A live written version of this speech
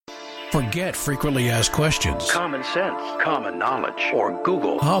Forget frequently asked questions. Common sense, common knowledge, or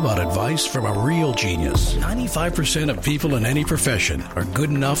Google. How about advice from a real genius? 95% of people in any profession are good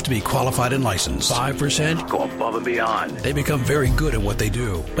enough to be qualified and licensed. 5% go above and beyond. They become very good at what they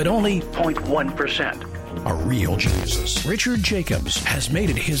do, but only 0.1% are real geniuses. Richard Jacobs has made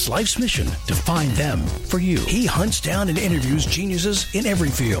it his life's mission to find them for you. He hunts down and interviews geniuses in every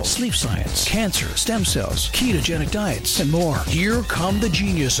field: sleep science, cancer, stem cells, ketogenic diets, and more. Here come the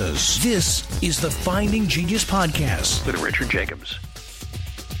geniuses. This is the Finding Genius Podcast with Richard Jacobs.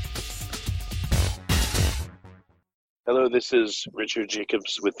 Hello, this is Richard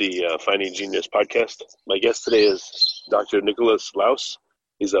Jacobs with the Finding Genius Podcast. My guest today is Dr. Nicholas Laus.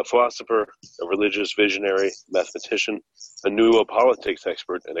 He's a philosopher, a religious visionary, mathematician, a neuropolitics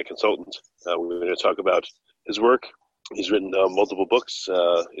expert, and a consultant. We're going to talk about his work. He's written multiple books.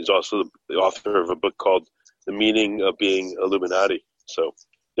 He's also the author of a book called The Meaning of Being Illuminati. So,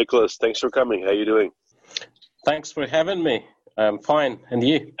 Nicholas, thanks for coming. How are you doing? Thanks for having me. I'm fine. And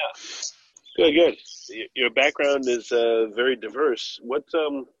you? Good. Your background is very diverse. What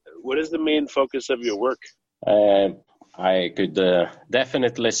is the main focus of your work? I could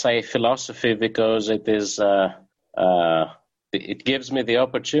definitely say philosophy, because it is it gives me the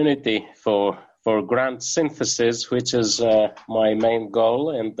opportunity for grand synthesis, which is my main goal,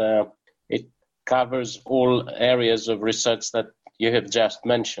 and it covers all areas of research that you have just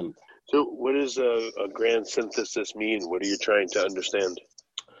mentioned. So what does a grand synthesis mean? What are you trying to understand?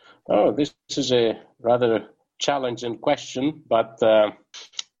 Oh, this is a rather challenging question, but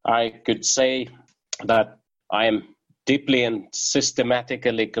I could say that I am deeply and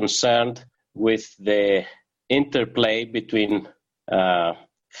systematically concerned with the interplay between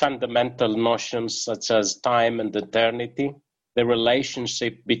fundamental notions such as time and eternity, the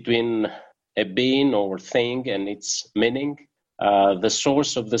relationship between a being or thing and its meaning, the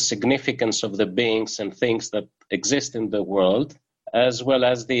source of the significance of the beings and things that exist in the world, as well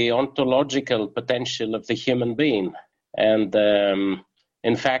as the ontological potential of the human being. And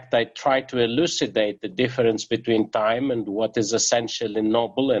in fact, I try to elucidate the difference between time and what is essentially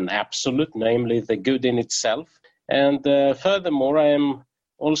noble and absolute, namely the good in itself. And furthermore, I am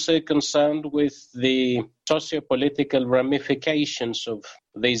also concerned with the socio-political ramifications of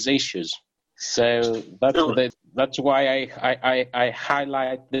these issues. So that's why I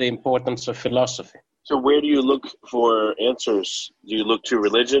highlight the importance of philosophy. So where do you look for answers? Do you look to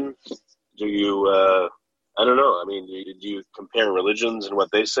religion? Do you... I don't know. I mean, do you compare religions and what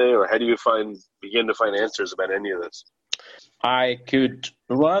they say, or how do you begin to find answers about any of this? I could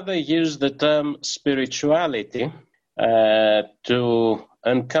rather use the term spirituality to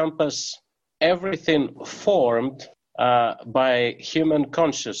encompass everything formed by human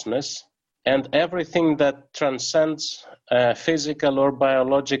consciousness and everything that transcends physical or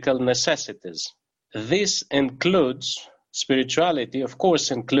biological necessities. This includes spirituality, of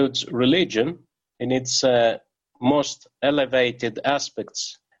course, includes religion in its most elevated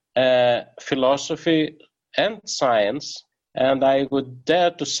aspects, philosophy and science, and I would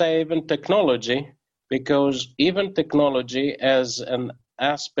dare to say even technology, because even technology as an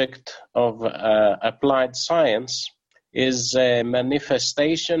aspect of applied science is a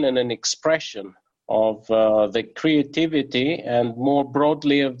manifestation and an expression of the creativity and more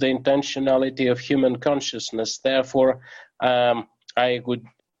broadly of the intentionality of human consciousness. Therefore, I would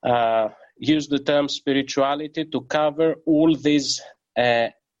use the term spirituality to cover all these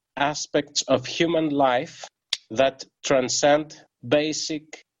aspects of human life that transcend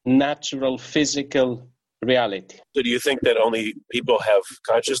basic, natural, physical reality. So do you think that only people have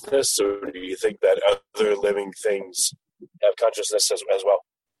consciousness, or do you think that other living things have consciousness as well?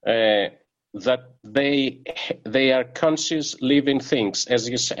 That they are conscious living things,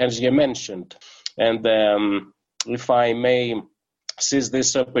 as you mentioned. And if I may seize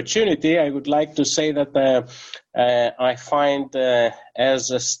this opportunity, I would like to say that I find,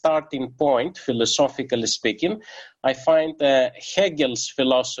 as a starting point, philosophically speaking, I find Hegel's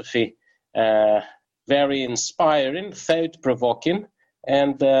philosophy very inspiring, thought-provoking,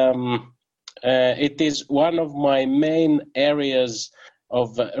 and it is one of my main areas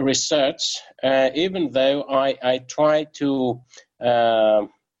of research, even though I try to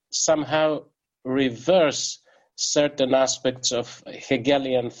somehow reverse certain aspects of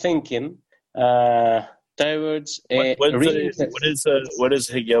Hegelian thinking towards a... What does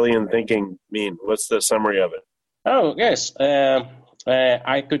Hegelian thinking mean? What's the summary of it? Oh, yes.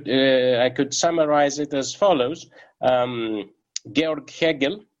 I could summarize it as follows. Georg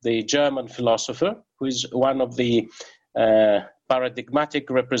Hegel, the German philosopher, who is one of the paradigmatic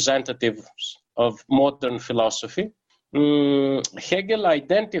representatives of modern philosophy, Hegel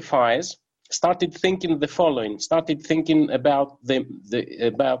started thinking the following, started thinking about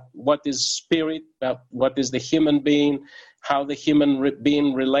about what is spirit, about what is the human being, how the human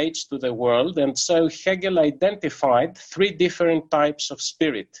being relates to the world. And so Hegel identified three different types of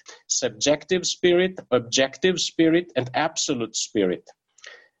spirit: subjective spirit, objective spirit, and absolute spirit.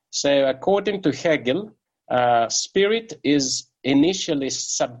 So according to Hegel, spirit is initially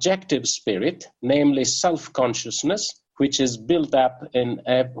subjective spirit, namely self-consciousness, which is built up in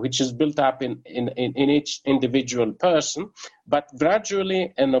each individual person, but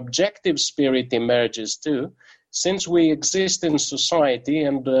gradually an objective spirit emerges too, since we exist in society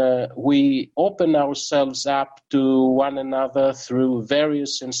and we open ourselves up to one another through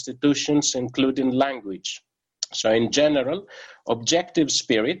various institutions, including language. So in general, objective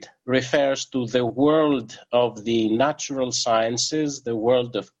spirit refers to the world of the natural sciences, the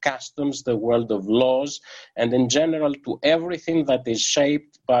world of customs, the world of laws, and in general to everything that is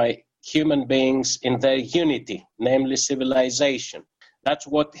shaped by human beings in their unity, namely civilization. That's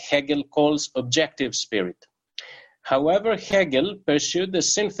what Hegel calls objective spirit. However, Hegel pursued a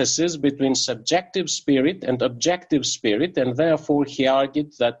synthesis between subjective spirit and objective spirit, and therefore he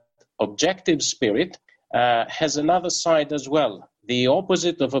argued that objective spirit has another side as well. The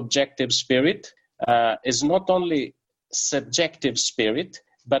opposite of objective spirit is not only subjective spirit,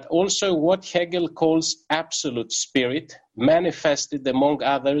 but also what Hegel calls absolute spirit, manifested among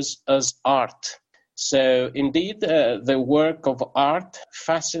others as art. So indeed, the work of art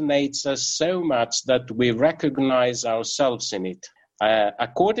fascinates us so much that we recognize ourselves in it.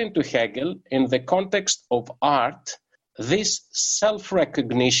 According to Hegel, in the context of art, this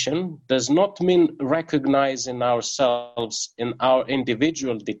self-recognition does not mean recognizing ourselves in our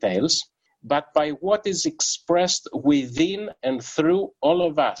individual details, but by what is expressed within and through all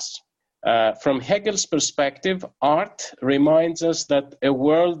of us. From Hegel's perspective, art reminds us that a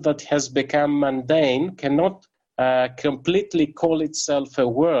world that has become mundane cannot completely call itself a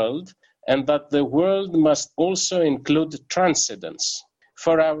world, and that the world must also include transcendence.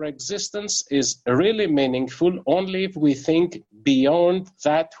 For our existence is really meaningful only if we think beyond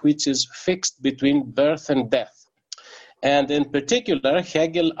that which is fixed between birth and death. And in particular,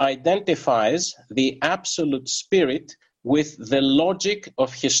 Hegel identifies the absolute spirit with the logic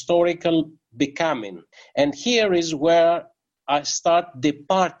of historical becoming. And here is where I start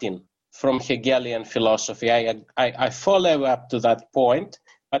departing from Hegelian philosophy. I follow up to that point,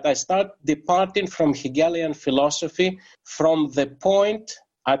 but I start departing from Hegelian philosophy from the point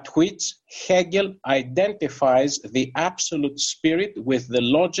at which Hegel identifies the absolute spirit with the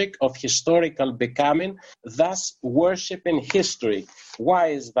logic of historical becoming, thus worshiping history. Why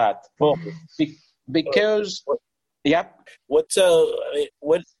is that? Well, because, yeah.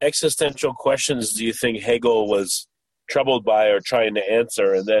 What existential questions do you think Hegel was troubled by or trying to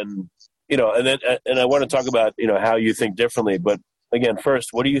answer? And then, and I want to talk about, how you think differently. But again,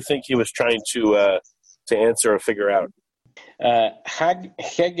 first, what do you think he was trying to answer or figure out?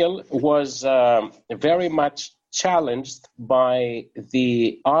 Hegel was very much challenged by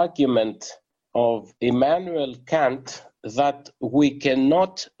the argument of Immanuel Kant that we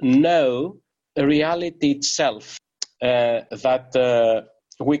cannot know reality itself, that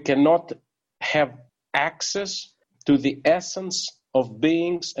we cannot have access to the essence of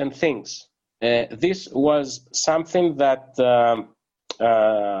beings and things. This was something that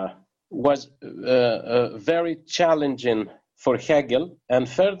was very challenging for Hegel, and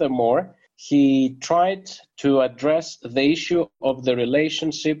furthermore, he tried to address the issue of the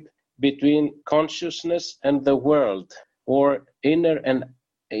relationship between consciousness and the world, or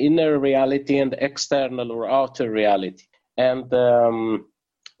inner reality and external or outer reality. And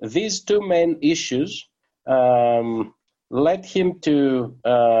these two main issues led him to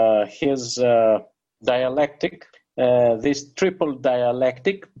his dialectic, this triple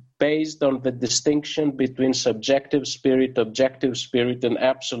dialectic based on the distinction between subjective spirit, objective spirit, and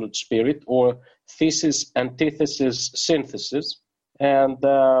absolute spirit, or thesis, antithesis, synthesis. And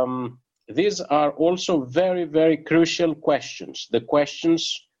these are also very, very crucial questions. The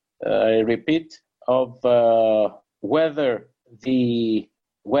questions, I repeat, of whether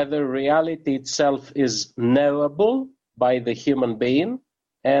reality itself is knowable by the human being,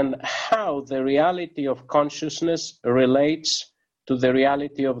 and how the reality of consciousness relates to the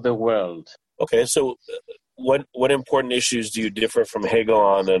reality of the world. Okay, so what important issues do you differ from Hegel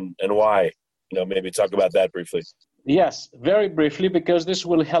on, and why? Maybe talk about that briefly. Yes, very briefly, because this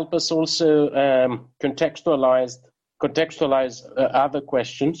will help us also contextualize other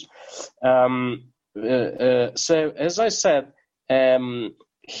questions. So, as I said,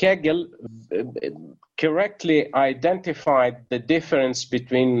 Hegel correctly identified the difference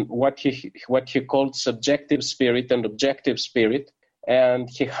between what he called subjective spirit and objective spirit, and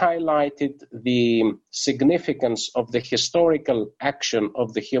he highlighted the significance of the historical action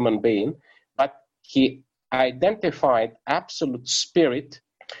of the human being, but he identified absolute spirit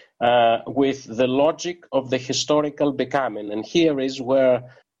with the logic of the historical becoming. And here is where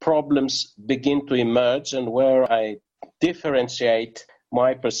problems begin to emerge and where I differentiate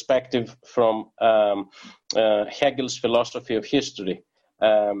my perspective from Hegel's philosophy of history.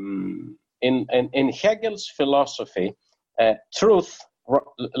 In Hegel's philosophy, truth,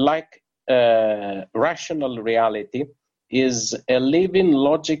 like rational reality, is a living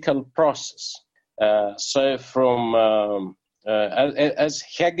logical process. So from as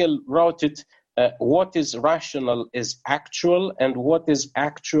Hegel wrote it, what is rational is actual, and what is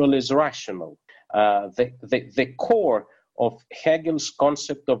actual is rational. The core of Hegel's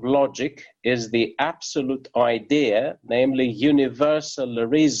concept of logic is the absolute idea, namely universal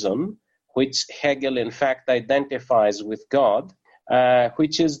reason, which Hegel in fact identifies with God,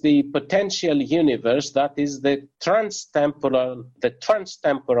 which is the potential universe, that is the transtemporal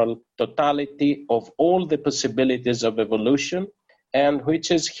totality of all the possibilities of evolution, and which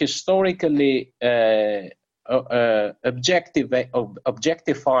is historically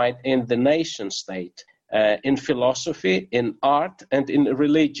objectified in the nation state, in philosophy, in art, and in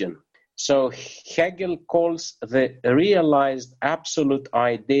religion. So Hegel calls the realized absolute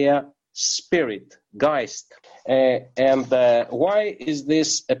idea spirit, Geist. And why is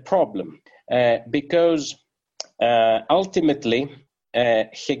this a problem? Because ultimately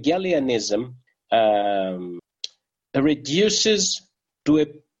Hegelianism reduces to a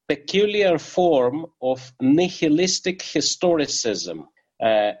peculiar form of nihilistic historicism.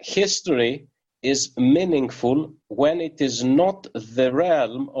 History is meaningful when it is not the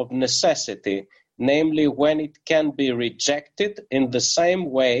realm of necessity, namely when it can be rejected in the same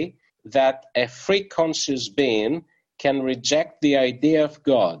way that a free conscious being can reject the idea of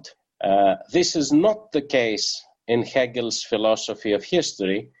God. This is not the case in Hegel's philosophy of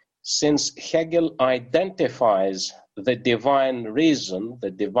history, since Hegel identifies the divine reason,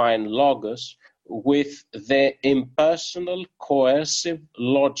 the divine logos, with the impersonal coercive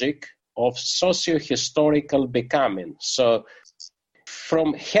logic of socio-historical becoming. So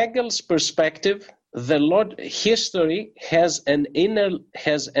from Hegel's perspective, history has an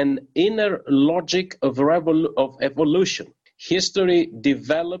inner logic of evolution. History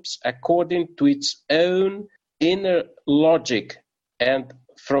develops according to its own inner logic, and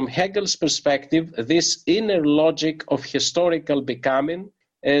from Hegel's perspective, this inner logic of historical becoming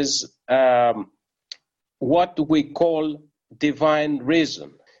is what we call divine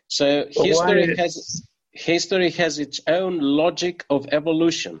reason. So history has its own logic of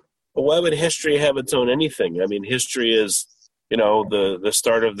evolution. But why would history have its own anything? I mean, history is, the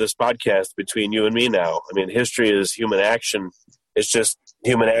start of this podcast between you and me now. I mean, history is human action. It's just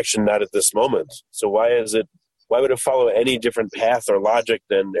human action, not at this moment. So why would it follow any different path or logic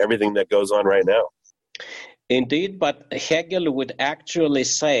than everything that goes on right now? Indeed, but Hegel would actually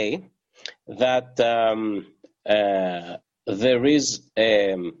say that there is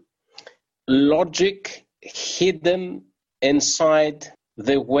logic hidden inside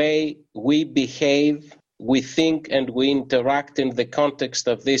the way we behave, we think, and we interact in the context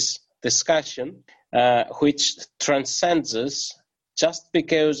of this discussion, which transcends us just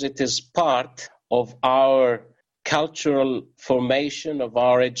because it is part of our cultural formation, of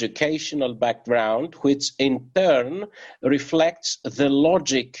our educational background, which in turn reflects the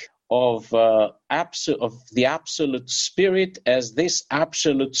logic of the absolute spirit, as this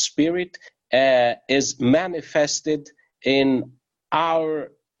absolute spirit is manifested in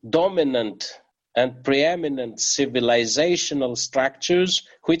our dominant and preeminent civilizational structures,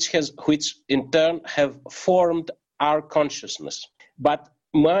 which in turn have formed our consciousness. But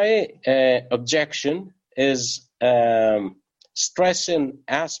my objection is stressing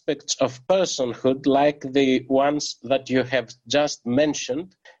aspects of personhood like the ones that you have just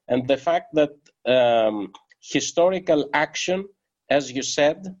mentioned, and the fact that historical action, as you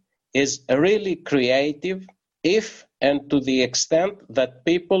said, is really creative if and to the extent that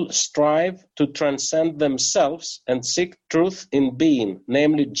people strive to transcend themselves and seek truth in being,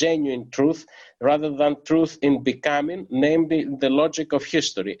 namely genuine truth, rather than truth in becoming, namely the logic of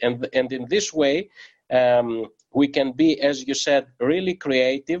history. And in this way, we can be, as you said, really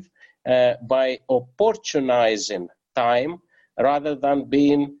creative by opportunizing time rather than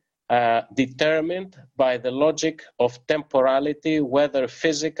being determined by the logic of temporality, whether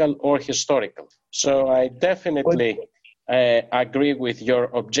physical or historical. So I definitely agree with your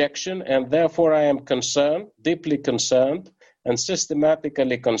objection, and therefore I am concerned, deeply concerned, and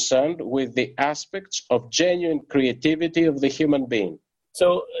systematically concerned with the aspects of genuine creativity of the human being.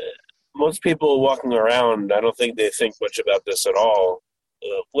 So most people walking around, I don't think they think much about this at all.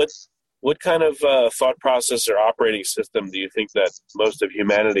 What kind of thought process or operating system do you think that most of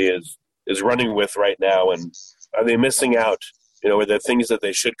humanity is running with right now? And are they missing out? Are there things that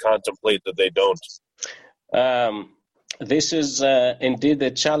they should contemplate that they don't? This is indeed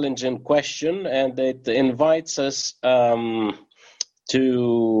a challenging question, and it invites us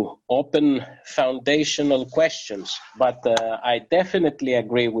to open foundational questions. But I definitely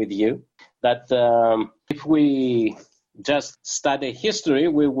agree with you that if we just study history,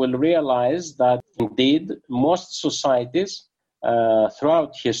 we will realize that indeed most societies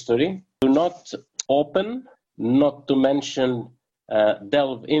throughout history do not open, not to mention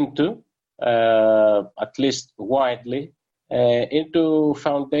delve into, at least widely, into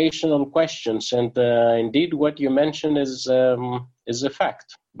foundational questions. And indeed, what you mentioned is a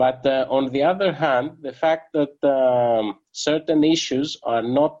fact. But on the other hand, the fact that certain issues are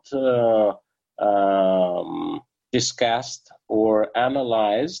not discussed or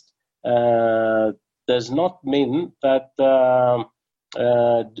analyzed does not mean that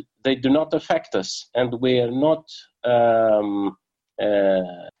they do not affect us, and we are not,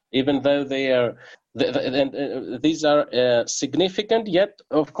 even though they are, these are significant, yet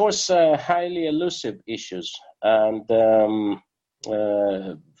of course highly elusive issues. And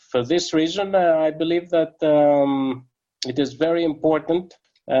for this reason, I believe that it is very important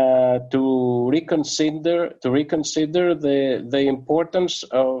to reconsider the importance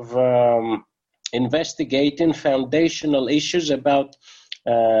of investigating foundational issues about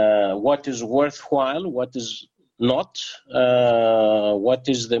what is worthwhile, what is not, what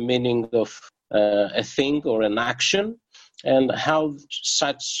is the meaning of a thing or an action, and how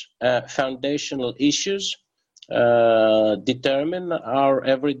such foundational issues determine our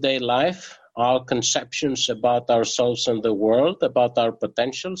everyday life, our conceptions about ourselves and the world, about our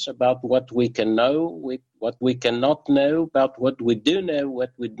potentials, about what we can know, what we cannot know, about what we do know,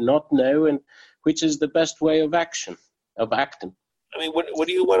 what we do not know, and which is the best way of acting. I mean, what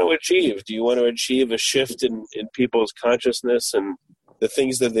do you want to achieve? Do you want to achieve a shift in people's consciousness and the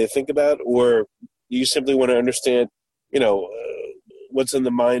things that they think about, or do you simply want to understand, what's in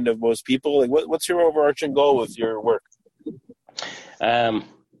the mind of most people? Like, what's your overarching goal with your work?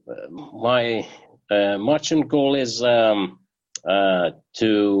 My marching goal is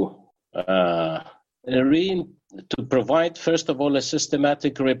to provide, first of all, a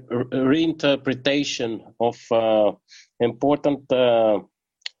systematic reinterpretation of important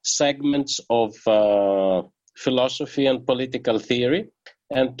segments of philosophy and political theory,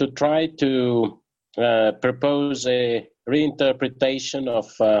 and to try to propose a reinterpretation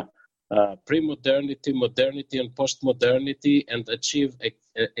of pre-modernity, modernity, and post-modernity, and achieve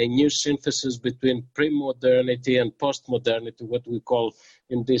a new synthesis between pre-modernity and post-modernity, what we call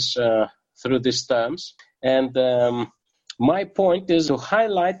in this through these terms. And my point is to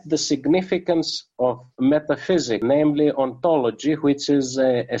highlight the significance of metaphysics, namely ontology, which is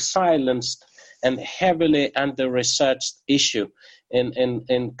a silenced and heavily under-researched issue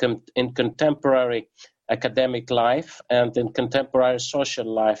in contemporary academic life and in contemporary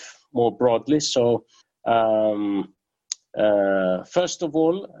social life more broadly. So, first of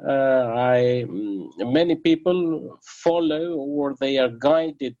all, many people follow, or they are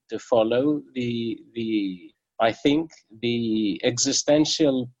guided to follow I think the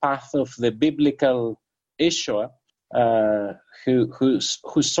existential path of the biblical Issuer, who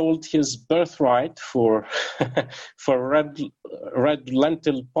sold his birthright for red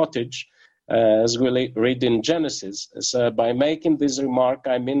lentil pottage, as we read in Genesis. So by making this remark,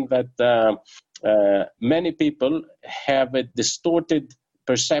 I mean that many people have a distorted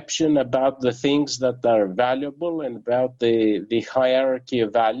perception about the things that are valuable and about the hierarchy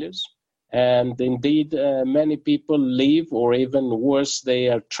of values. And indeed, many people live, or even worse, they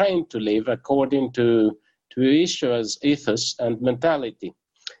are trained to live according to Issuer's ethos and mentality.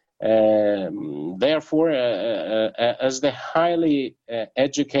 Therefore, as the highly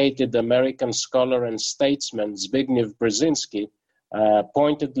educated American scholar and statesman Zbigniew Brzezinski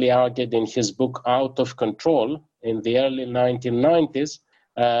pointedly argued in his book Out of Control in the early 1990s,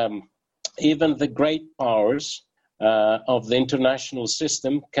 even the great powers of the international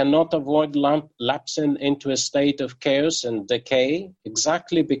system cannot avoid lapsing into a state of chaos and decay,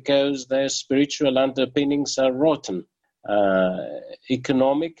 exactly because their spiritual underpinnings are rotten.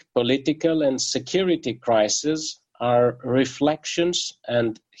 Economic, political, and security crises are reflections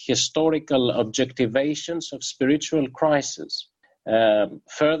and historical objectivations of spiritual crisis.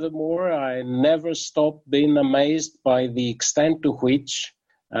 Furthermore, I never stop being amazed by the extent to which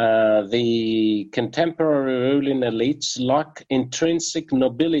the contemporary ruling elites lack intrinsic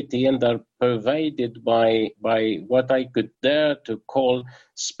nobility and are pervaded by what I could dare to call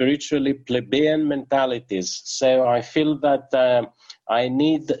spiritually plebeian mentalities. So I feel that I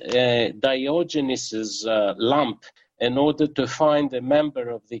need Diogenes's lamp in order to find a member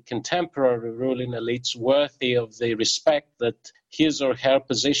of the contemporary ruling elites worthy of the respect that his or her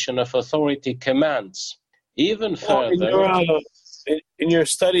position of authority commands. Even further... In your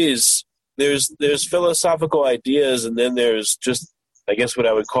studies, there's philosophical ideas, and then there's just, I guess, what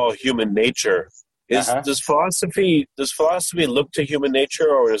I would call human nature. Does philosophy look to human nature,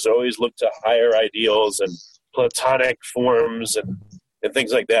 or does it always look to higher ideals and Platonic forms and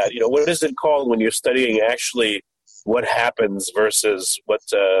things like that? What is it called when you're studying actually what happens versus what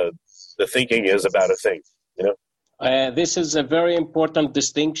the thinking is about a thing? This is a very important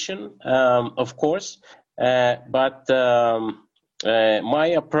distinction, of course, but my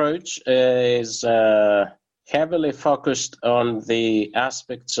approach is heavily focused on the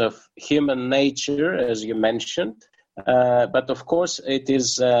aspects of human nature, as you mentioned. But of course, it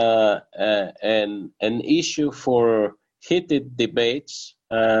is an issue for heated debates.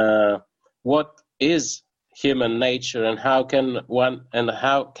 What is human nature, and how can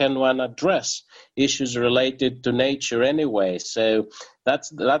one address issues related to nature anyway? So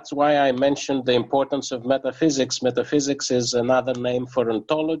that's why I mentioned the importance of metaphysics. Metaphysics is another name for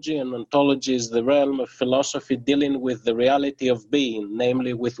ontology, and ontology is the realm of philosophy dealing with the reality of being,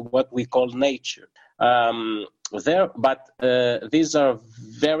 namely with what we call nature. But these are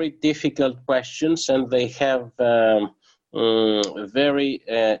very difficult questions, and they have very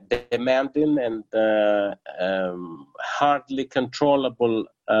demanding and hardly controllable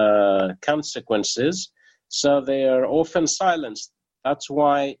consequences. So they are often silenced. That's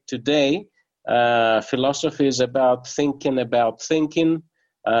why today philosophy is about thinking,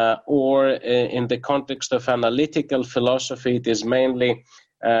 or in the context of analytical philosophy, it is mainly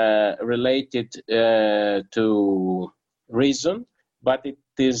related to reason, but it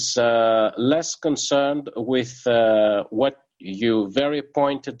is less concerned with what you very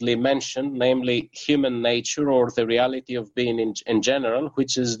pointedly mentioned, namely human nature or the reality of being in general,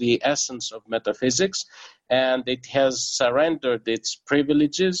 which is the essence of metaphysics. And it has surrendered its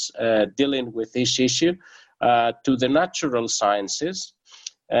privileges dealing with this issue to the natural sciences,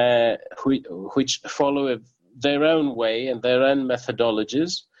 which follow their own way and their own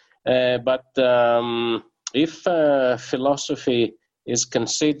methodologies. But if philosophy is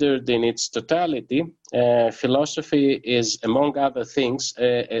considered in its totality, philosophy is, among other things,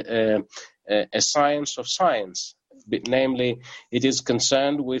 a science of science. Namely, it is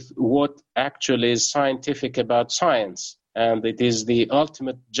concerned with what actually is scientific about science, and it is the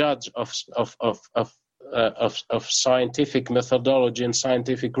ultimate judge of scientific methodology and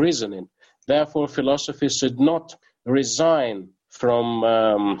scientific reasoning. Therefore, philosophy should not resign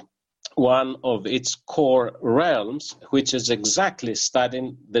from one of its core realms, which is exactly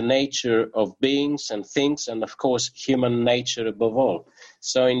studying the nature of beings and things, and of course, human nature above all.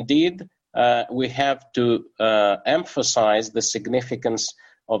 So indeed, we have to emphasize the significance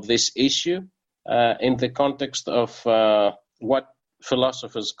of this issue in the context of what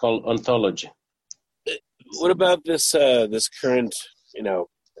philosophers call ontology. What about this current,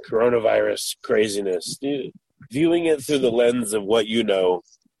 coronavirus craziness? Viewing it through the lens of what you know,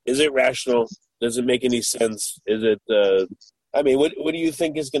 is it rational? Does it make any sense? Is it? What do you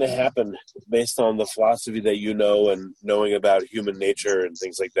think is going to happen based on the philosophy that you know and knowing about human nature and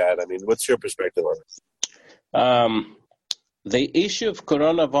things like that? What's your perspective on it? The issue of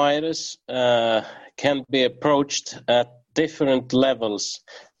coronavirus can be approached at different levels.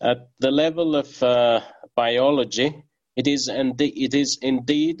 At the level of biology, it is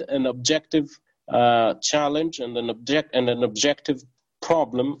indeed an objective challenge and an objective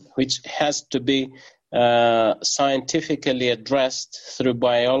problem which has to be scientifically addressed through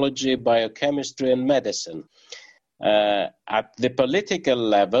biology, biochemistry, and medicine. At the political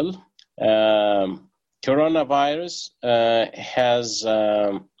level, coronavirus has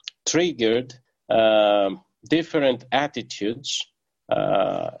triggered different attitudes,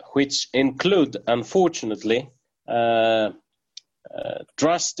 which include, unfortunately,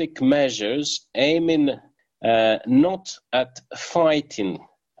 drastic measures aiming not at fighting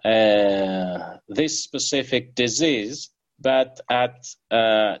this specific disease, but at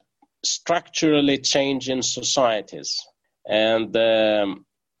structurally changing societies. And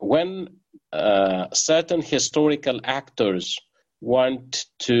when certain historical actors want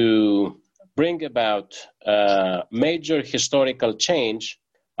to bring about major historical change,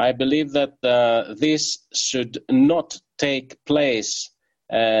 I believe that this should not take place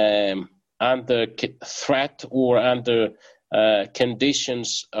under threat or under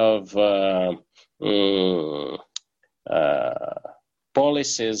conditions of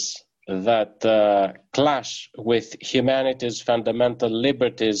policies that clash with humanity's fundamental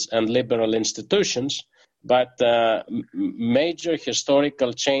liberties and liberal institutions, but major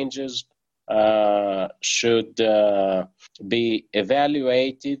historical changes should be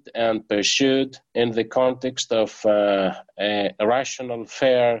evaluated and pursued in the context of a rational,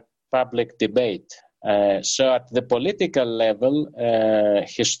 fair public debate. So at the political level,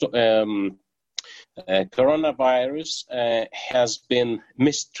 coronavirus has been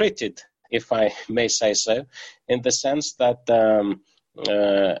mistreated, if I may say so, in the sense that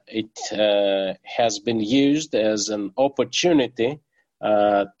it has been used as an opportunity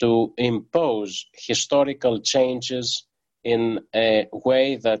to impose historical changes in a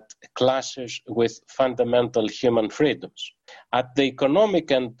way that clashes with fundamental human freedoms. At the economic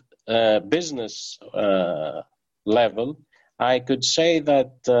and business level, I could say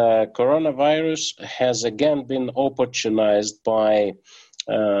that coronavirus has again been opportunized by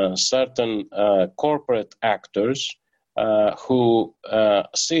certain corporate actors who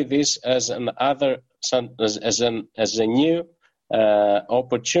see this as a new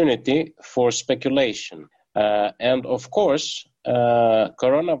opportunity for speculation. And of course,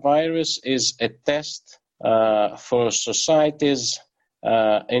 coronavirus is a test for society's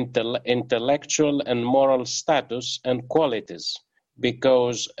intellectual and moral status and qualities,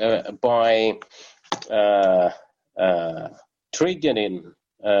 because by triggering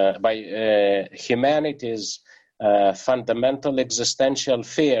by humanity's fundamental existential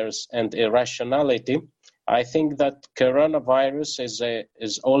fears and irrationality, I think that coronavirus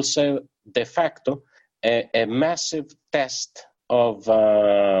is also de facto a massive test of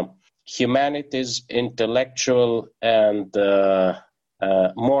humanity's intellectual and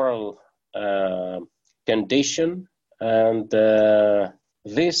moral condition, and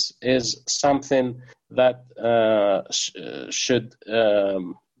this is something that should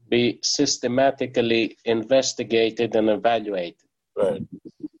be systematically investigated and evaluated. Right.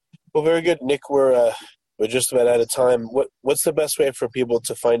 Well, very good, Nick. We're just about out of time. What's the best way for people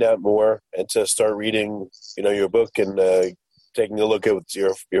to find out more and to start reading, your book and taking a look at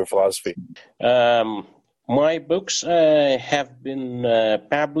your philosophy? My books have been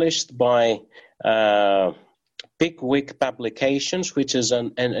published by Pickwick Publications, which is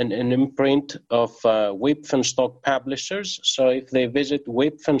an imprint of Wipf&Stock Publishers. So if they visit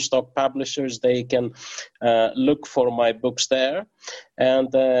Wipf&Stock Publishers, they can look for my books there.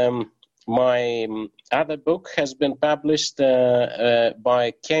 And my other book has been published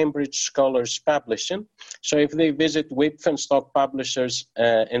by Cambridge Scholars Publishing. So if they visit Wipf&Stock Publishers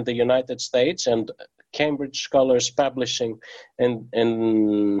in the United States and Cambridge Scholars Publishing in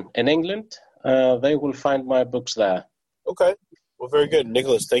England, they will find my books there. Okay. Well, very good.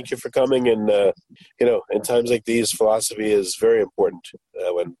 Nicholas, thank you for coming. And, in times like these, philosophy is very important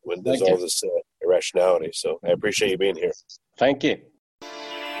when there's all this irrationality. So I appreciate you being here. Thank you.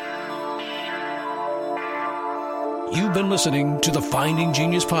 You've been listening to the Finding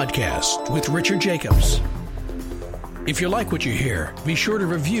Genius podcast with Richard Jacobs. If you like what you hear, be sure to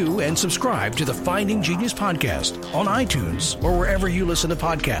review and subscribe to the Finding Genius podcast on iTunes or wherever you listen to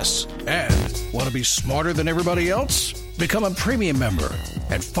podcasts. And want to be smarter than everybody else? Become a premium member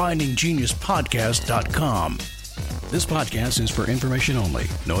at findinggeniuspodcast.com. This podcast is for information only.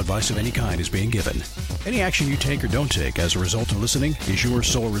 No advice of any kind is being given. Any action you take or don't take as a result of listening is your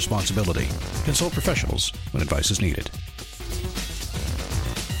sole responsibility. Consult professionals when advice is needed.